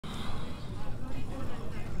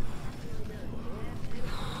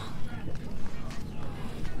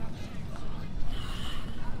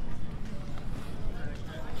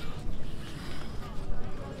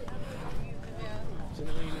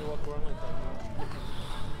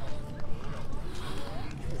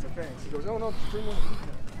thanks. He goes, oh no, bring one.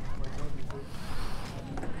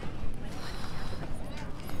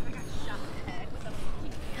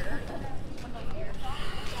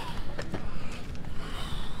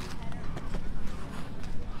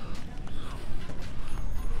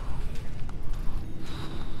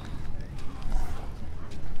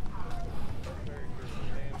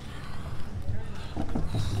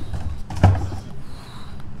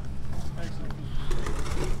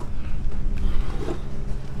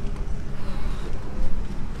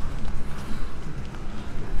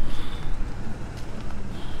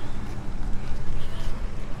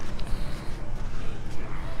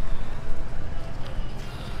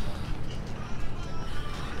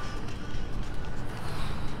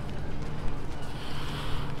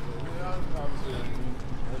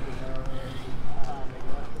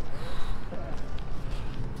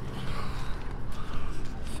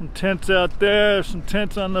 Some tents out there, some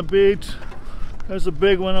tents on the beach. There's a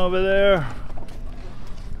big one over there.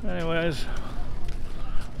 Anyways,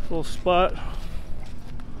 little spot.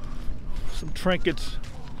 Some trinkets.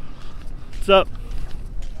 What's up?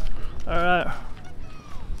 All right.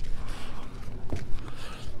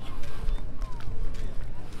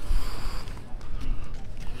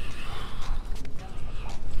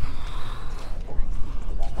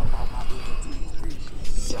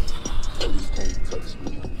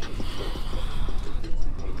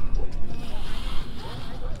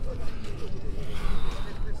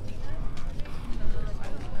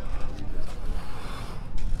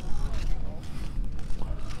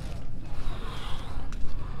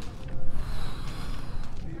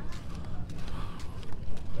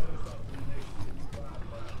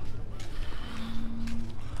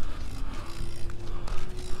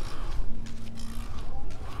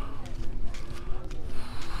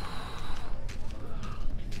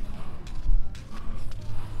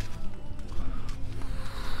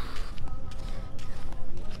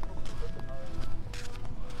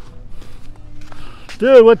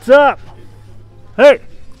 Dude, what's up? Hey,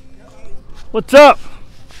 what's up?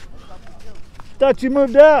 Thought you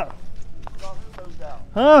moved out.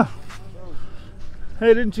 Huh?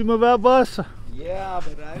 Hey, didn't you move out, boss? Yeah,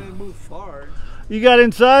 but I didn't move far. You got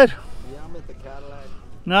inside? Yeah, I'm at the Cadillac.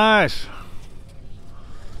 Nice.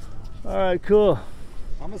 All right, cool.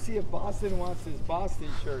 I'm gonna see if Boston wants his Boston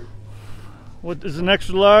shirt. What is an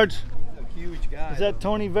extra large? He's a huge guy. Is that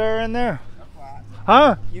Tony Vera in there?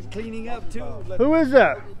 Huh? You cleaning up too? Who is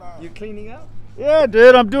that? You cleaning up? Yeah,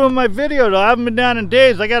 dude, I'm doing my video though. I haven't been down in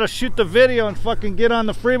days. I gotta shoot the video and fucking get on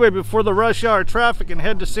the freeway before the rush hour traffic and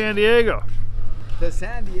head to San Diego. To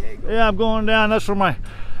San Diego? Yeah, I'm going down. That's where my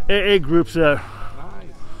AA group's at. Nice.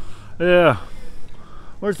 Yeah.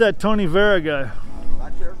 Where's that Tony Vera guy?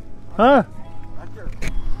 Not here. Huh? Not here.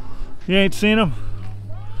 You ain't seen him?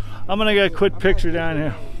 I'm gonna get a quick picture down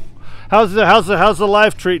here. How's the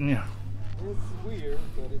life treating you? It's weird,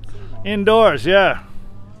 but it's indoors, yeah.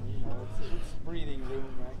 It's breathing room,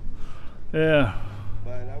 right? Yeah.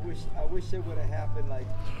 But I wish it would have happened like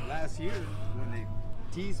last year when they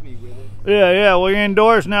teased me with it. Yeah. Well, you're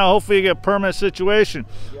indoors now. Hopefully you get a permanent situation.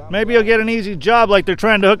 Yeah, maybe you'll get an easy job like they're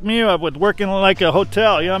trying to hook me up with, working like a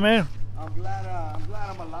hotel. You know what I mean? I'm glad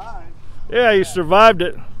I'm alive. Yeah, you survived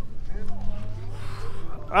it.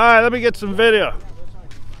 All right, let me get some video.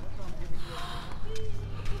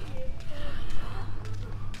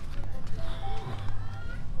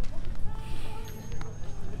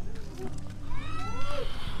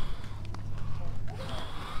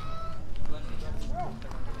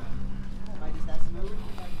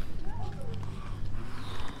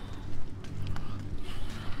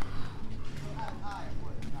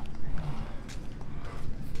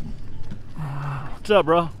 What's up,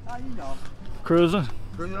 bro? How you know? Cruising?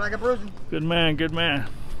 Cruising like a bruising. Good man, good man.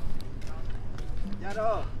 Yeah,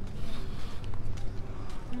 no.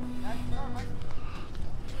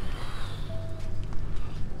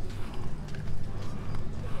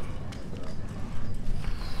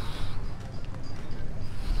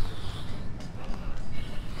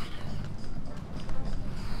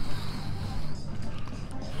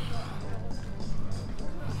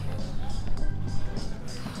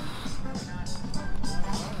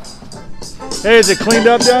 Hey, is it cleaned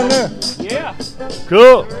up down there? Yeah.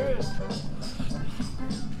 Cool.